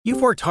You've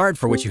worked hard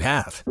for what you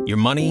have. Your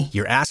money,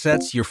 your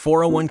assets, your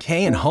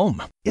 401k, and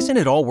home. Isn't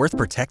it all worth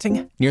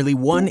protecting? Nearly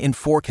 1 in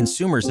 4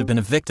 consumers have been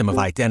a victim of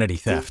identity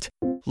theft.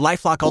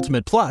 LifeLock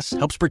Ultimate Plus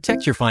helps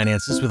protect your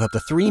finances with up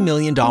to $3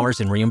 million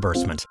in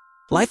reimbursement.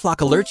 LifeLock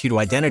alerts you to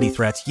identity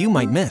threats you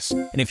might miss.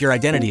 And if your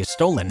identity is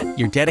stolen,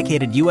 your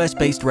dedicated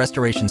U.S.-based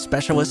restoration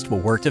specialist will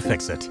work to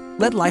fix it.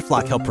 Let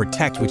LifeLock help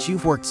protect what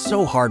you've worked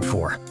so hard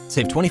for.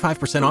 Save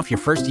 25% off your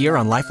first year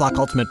on LifeLock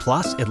Ultimate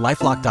Plus at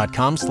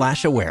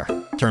LifeLock.com/aware.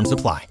 Terms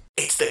apply.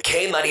 It's the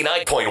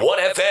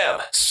K99.1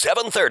 FM,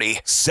 730.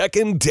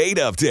 Second date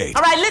update.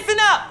 All right, listen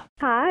up.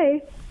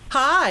 Hi,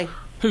 Hi.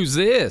 Who's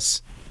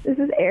this? this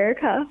is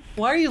Erica.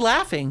 Why are you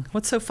laughing?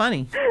 What's so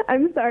funny?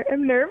 I'm sorry,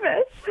 I'm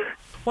nervous.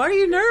 Why are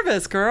you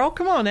nervous, girl?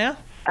 Come on now.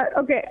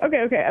 Okay,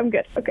 I'm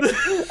good. Okay.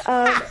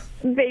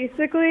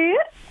 Basically,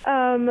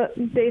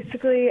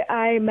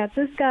 I met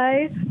this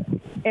guy,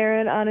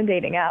 Aaron, on a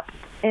dating app,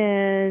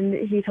 and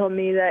he told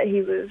me that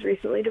he was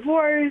recently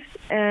divorced,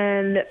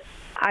 and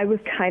I was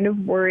kind of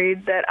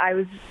worried that I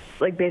was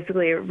like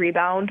basically a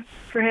rebound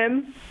for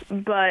him.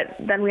 But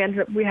then we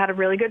had a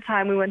really good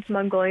time. We went to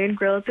Mongolian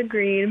Grill at the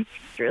Green.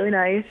 It's really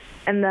nice.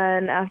 And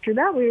then after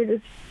that, we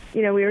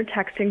were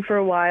texting for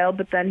a while,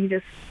 but then he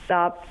just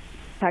stopped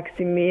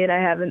texting me, and I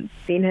haven't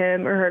seen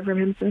him or heard from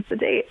him since the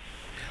date.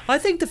 I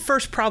think the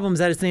first problem is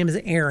that his name is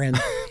Aaron.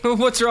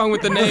 What's wrong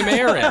with the name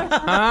Aaron?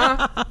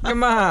 Huh?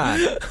 Come on.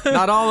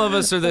 Not all of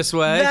us are this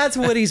way. That's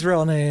Woody's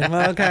real name.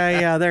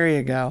 Okay, yeah, there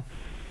you go.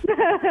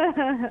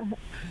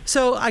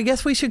 So I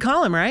guess we should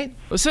call him, right?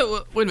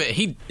 So, wait a minute.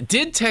 He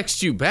did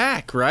text you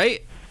back,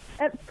 right?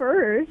 At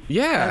first.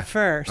 Yeah. At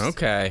first.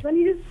 Okay. Then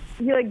he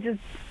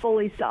just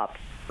fully stopped.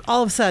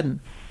 All of a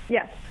sudden.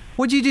 Yes.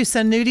 What'd you do,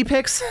 send nudie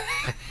pics?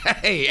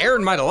 Hey,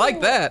 Aaron might have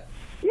liked that.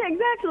 Yeah,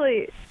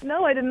 exactly.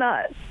 No, I did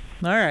not.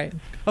 All right.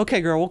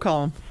 Okay, girl, we'll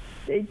call him.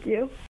 Thank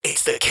you.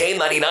 It's the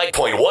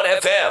K99.1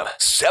 FM,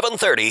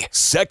 730.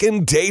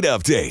 Second date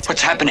update.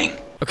 What's happening?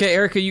 Okay,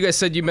 Erica, you guys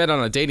said you met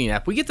on a dating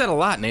app. We get that a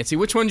lot, Nancy.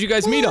 Which one did you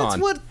guys meet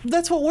on?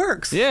 That's what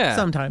works. Yeah.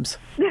 Sometimes.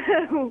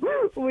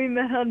 We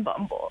met on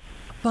Bumble.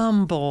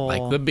 Bumble.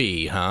 Like the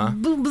bee, huh?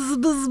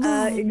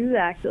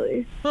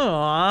 Exactly.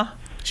 Aw.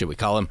 Should we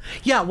call him?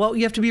 Yeah, well,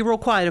 you have to be real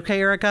quiet, okay,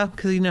 Erica?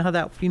 Because you know how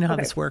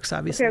this works,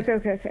 obviously.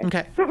 Okay.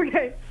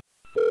 Okay.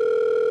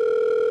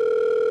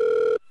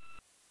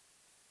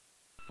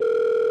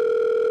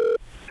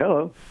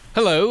 Hello.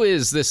 Hello,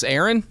 is this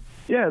Aaron?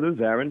 Yeah, this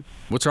is Aaron.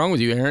 What's wrong with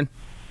you, Aaron?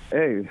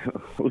 Hey,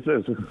 who's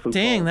this? Who's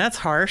Dang, calling? that's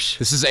harsh.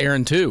 This is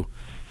Aaron, too.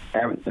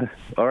 Aaron.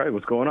 All right,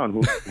 what's going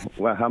on?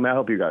 How may I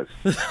help you guys?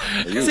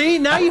 See,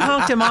 now you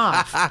honked him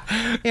off.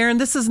 Aaron,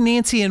 this is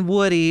Nancy and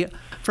Woody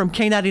from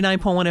K99.1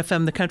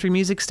 FM, the country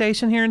music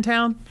station here in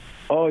town.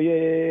 Oh,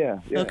 yeah.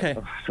 Okay.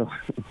 So,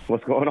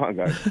 what's going on,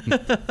 guys?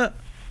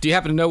 Do you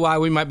happen to know why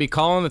we might be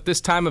calling at this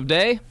time of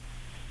day?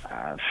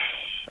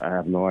 I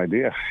have no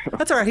idea.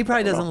 That's all right. He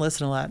probably doesn't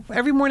listen a lot.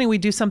 Every morning we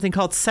do something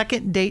called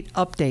Second Date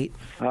Update.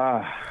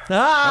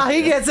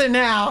 He gets it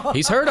now.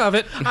 He's heard of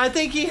it. I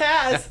think he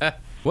has.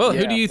 Well,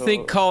 who do you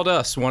think called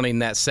us wanting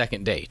that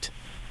second date?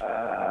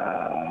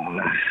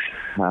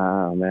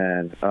 Oh,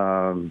 man.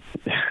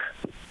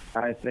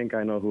 I think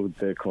I know who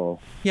they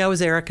call. Yeah, it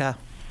was Erica.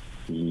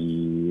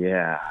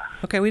 Yeah.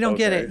 Okay, we don't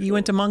get it. You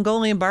went to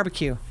Mongolian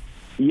Barbecue.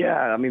 Yeah,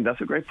 I mean, that's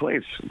a great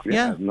place.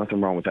 Yeah.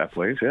 Nothing wrong with that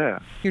place, yeah.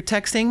 You're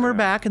texting, we're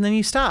back, and then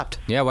you stopped.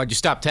 Yeah, why'd you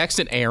stop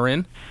texting,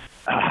 Aaron?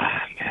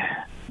 I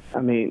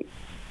mean,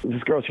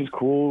 this girl, she's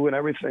cool and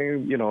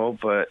everything,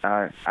 but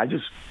I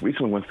just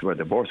recently went through a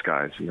divorce,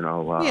 guys,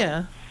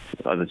 Yeah.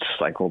 It's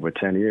like over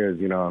 10 years,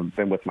 I've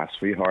been with my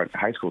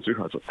high school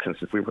sweetheart,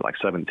 since we were like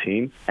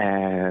 17.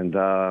 And,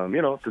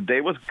 the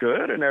day was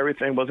good and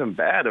everything wasn't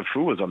bad. The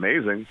food was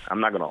amazing. I'm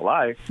not going to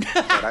lie.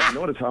 But I've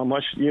noticed how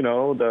much,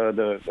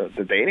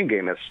 the dating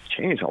game has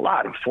changed a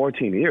lot in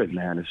 14 years,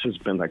 man. It's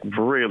just been like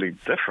really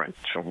different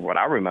from what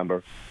I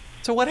remember.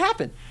 So what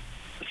happened?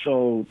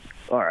 So,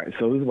 all right,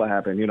 so this is what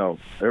happened.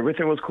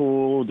 Everything was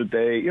cool the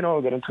day,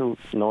 getting to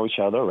know each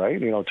other, right?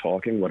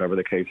 Talking, whatever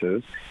the case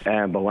is.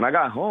 But when I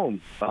got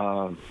home,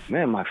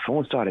 man, my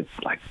phone started,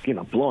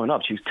 blowing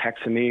up. She was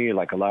texting me,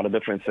 a lot of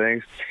different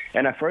things.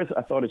 And at first,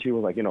 I thought that she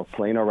was,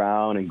 playing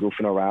around and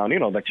goofing around,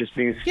 just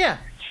being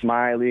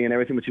smiley and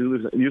everything. But she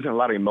was using a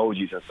lot of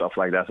emojis and stuff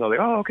like that. So I was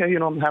like, oh, okay,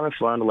 I'm having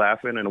fun,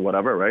 laughing and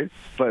whatever, right?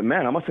 But,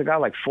 man, I must have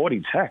got,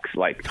 40 texts,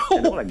 back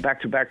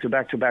to back to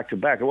back to back to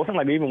back. It wasn't,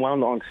 even one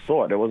long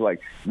thought. It was,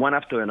 one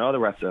after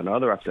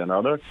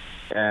another,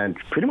 and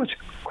pretty much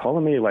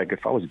calling me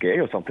if I was gay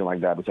or something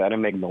like that, because I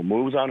didn't make no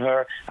moves on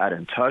her, I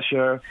didn't touch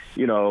her, I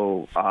don't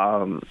know,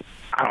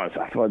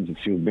 I thought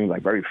she was being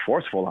very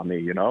forceful on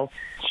me,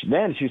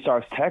 Then she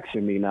starts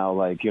texting me now,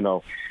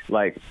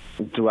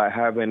 do I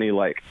have any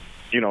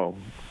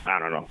I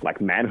don't know,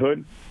 like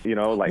manhood, you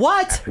know, like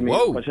What? asking me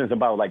Whoa. questions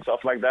about like stuff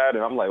like that,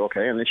 and I'm like,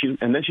 okay, and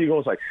then she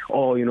goes like,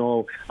 oh, you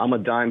know, I'm a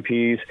dime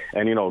piece,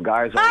 and you know,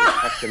 guys always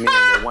texting me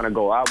and they want to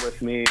go out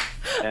with me,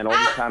 and all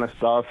this kind of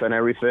stuff and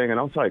everything, and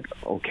I was like,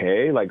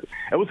 okay, like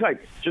it was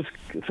like just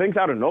things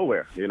out of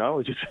nowhere, you know,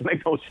 it just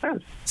made no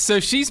sense. So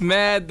she's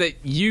mad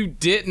that you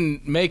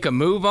didn't make a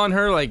move on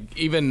her, like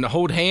even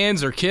hold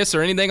hands or kiss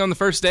or anything on the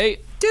first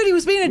date? Dude, he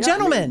was being a I mean,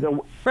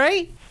 gentleman,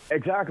 right?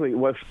 Exactly.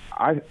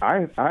 I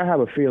have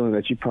a feeling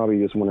that she probably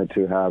just wanted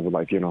to have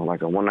like, you know,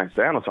 like a one night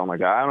stand or something like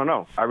that. I don't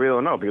know. I really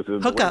don't know, because the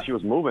Hook way up. she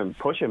was moving,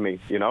 pushing me,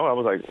 you know, I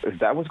was like, is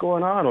that what's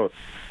going on? Or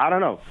I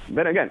don't know.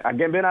 Then again, I've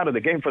been out of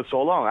the game for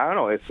so long. I don't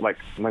know. It's like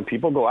when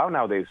people go out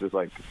nowadays, it's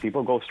like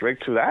people go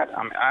straight to that.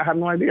 I mean, I have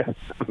no idea.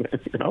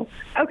 You know?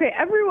 Okay,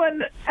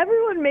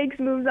 everyone makes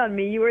moves on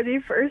me. You were the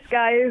first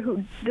guy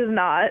who does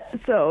not.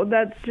 So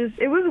that's just,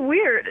 it was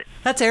weird.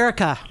 That's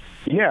Erica.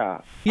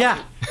 Yeah.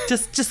 Yeah,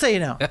 just so you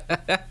know.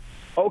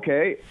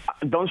 Okay,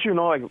 don't you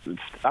know, like,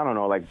 I don't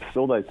know, like,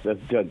 still, like, there's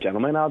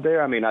gentlemen out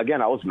there? I mean,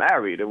 again, I was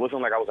married. It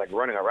wasn't like I was, like,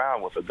 running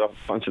around with a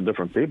bunch of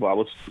different people. I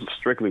was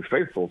strictly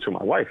faithful to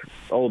my wife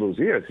all those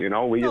years, you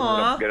know? We just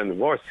ended up getting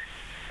divorced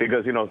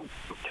because, you know,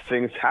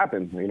 things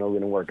happen, you know, it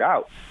didn't work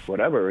out,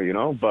 whatever, you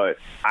know? But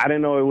I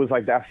didn't know it was,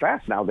 like, that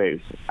fast nowadays.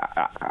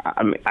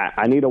 I mean,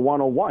 I need a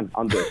 101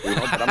 on this, you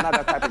know? But I'm not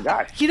that type of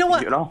guy. You know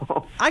what? You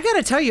know? I got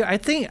to tell you, I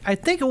think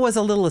it was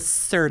a little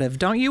assertive,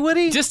 don't you,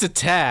 Woody? Just a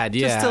tad,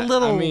 yeah. Just a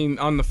little- I mean,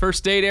 on the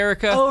first date,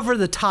 Erica? over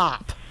the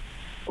top.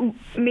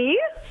 Me?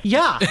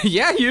 Yeah.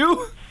 Yeah,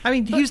 you. I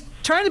mean, he was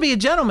trying to be a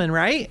gentleman,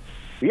 right?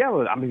 Yeah,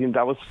 well, I mean,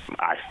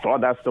 I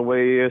thought that's the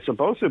way it's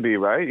supposed to be,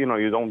 right? You know,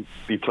 you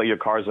play your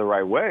cards the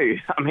right way.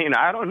 I mean,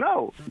 I don't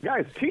know.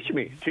 Guys, teach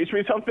me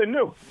something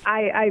new.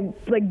 I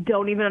like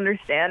don't even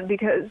understand,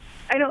 because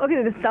I know,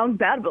 okay, this sounds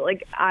bad, but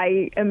like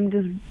I am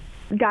just,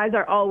 guys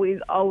are always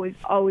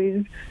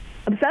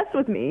obsessed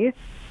with me,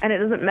 and it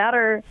doesn't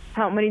matter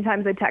how many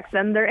times I text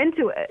them, they're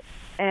into it.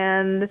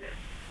 And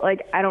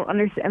like, I don't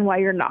understand why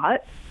you're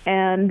not.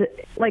 And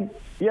like,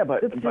 Yeah,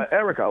 but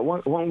Erica,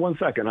 one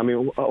second. I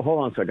mean,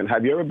 hold on a second.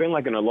 Have you ever been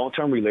like in a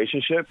long-term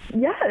relationship?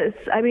 yes,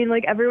 I mean,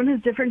 like, everyone has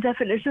different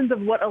definitions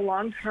of what a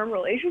long-term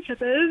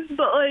relationship is,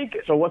 but like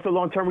So what's a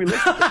long-term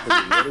relationship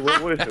for you?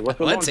 What is it? What's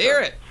a Let's long-term? hear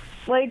it.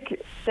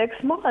 like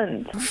 6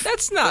 months.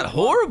 That's not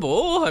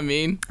horrible. I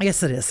mean,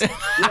 Yes, it is. Yeah,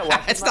 well, I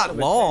came It's out not of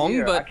a long,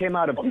 10-year. but- I came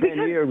out of a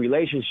 10-year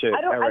relationship,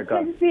 I Erica.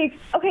 can't speak.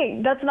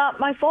 Okay, that's not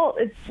my fault.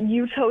 It's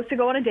you chose to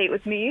go on a date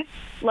with me,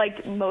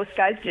 like most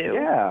guys do.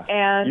 Yeah,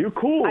 and you're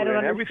cool I don't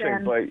and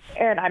understand. everything,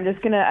 Aaron,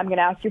 I'm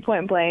gonna ask you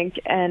point blank,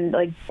 and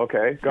like,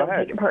 Okay, go don't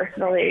ahead. take it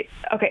personally.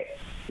 Okay,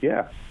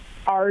 Yeah.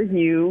 are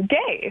you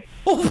gay?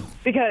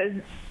 Because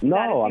No,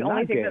 that is the I'm only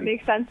not thing gay. that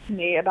makes sense to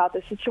me about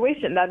this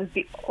situation. That is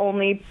the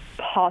only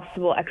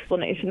possible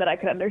explanation that I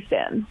could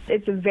understand.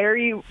 It's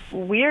very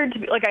weird to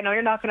be, like, I know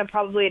you're not going to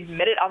probably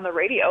admit it on the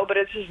radio, but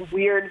it's just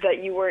weird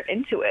that you weren't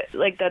into it.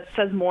 Like, that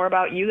says more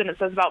about you than it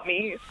says about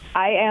me.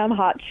 I am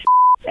hot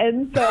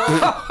and so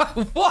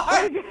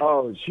what?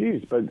 Oh,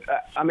 jeez, but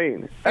I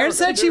mean, Erin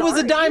said she was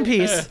a dime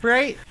piece. piece,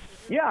 right?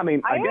 Yeah, I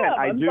mean, I again, am,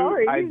 I'm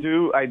sorry.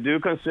 I do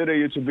consider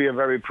you to be a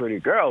very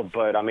pretty girl,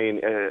 but I mean,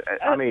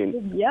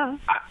 yeah.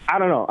 I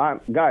don't know,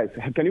 guys.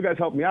 Can you guys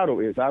help me out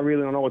over here? I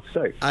really don't know what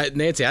to say.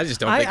 Nancy, I just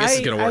don't think this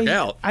is going to work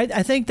out.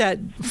 I think that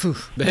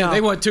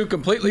They want two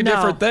completely No.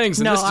 different things,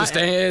 and No, this just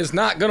is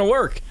not going to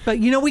work. But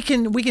you know, we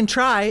can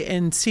try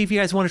and see if you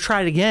guys want to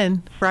try it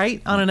again,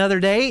 right? On another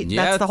date.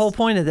 Yeah, That's the whole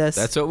point of this.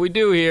 That's what we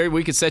do here.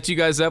 We could set you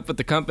guys up with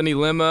the company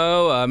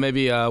limo,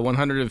 maybe a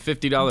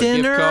 $150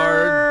 Dinner, gift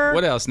card.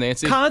 What else,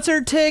 Nancy?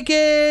 Concert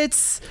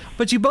tickets.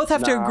 But you both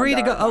have to Nah, agree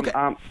to go. guys,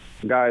 Okay.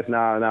 Guys,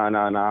 nah.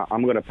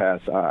 I'm gonna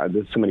pass.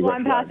 There's too many. Well, red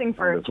I'm flags passing on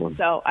first, this one.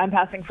 so I'm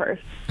passing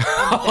first.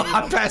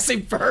 I'm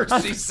passing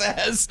first, she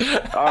says.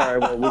 All right,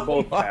 well, we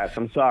both pass.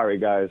 I'm sorry,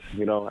 guys.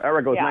 You know,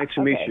 Eric, it was Yeah, nice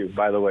to meet okay. you,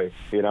 by the way.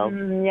 You know,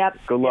 Yep.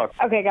 good luck.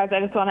 Okay, guys, I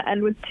just want to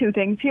end with two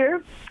things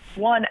here.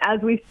 One, as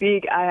we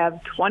speak, I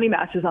have 20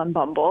 matches on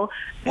Bumble.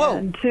 Whoa.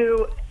 And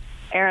two,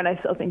 Aaron, I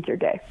still think you're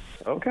gay.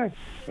 Okay.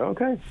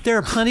 There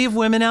are plenty of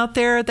women out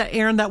there that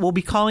Aaron that will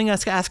be calling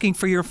us asking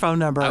for your phone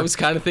number. I was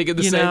kind of thinking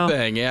the You same know,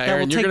 thing. Yeah, that will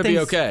Aaron, you're take going to be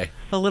things okay.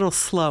 A little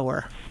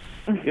slower.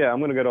 Yeah, I'm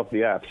gonna get off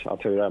the apps. I'll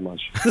tell you that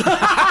much.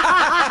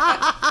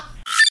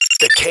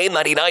 The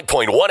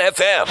K99.1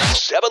 FM,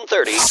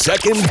 730.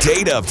 Second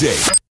date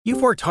update.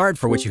 You've worked hard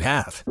for what you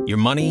have. Your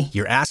money,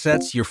 your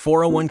assets, your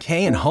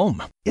 401k, and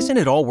home. Isn't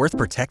it all worth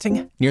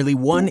protecting? Nearly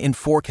 1 in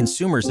 4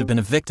 consumers have been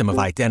a victim of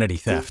identity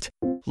theft.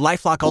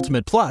 LifeLock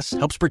Ultimate Plus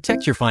helps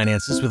protect your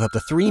finances with up to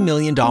 $3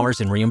 million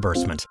in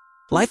reimbursement.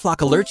 LifeLock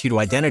alerts you to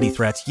identity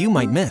threats you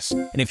might miss.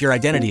 And if your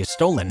identity is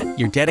stolen,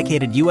 your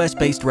dedicated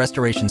U.S.-based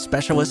restoration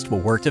specialist will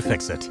work to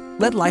fix it.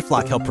 Let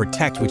LifeLock help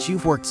protect what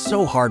you've worked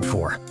so hard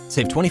for.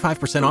 Save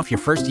 25% off your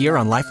first year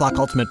on LifeLock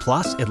Ultimate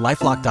Plus at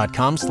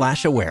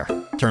LifeLock.com/aware.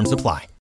 Terms apply.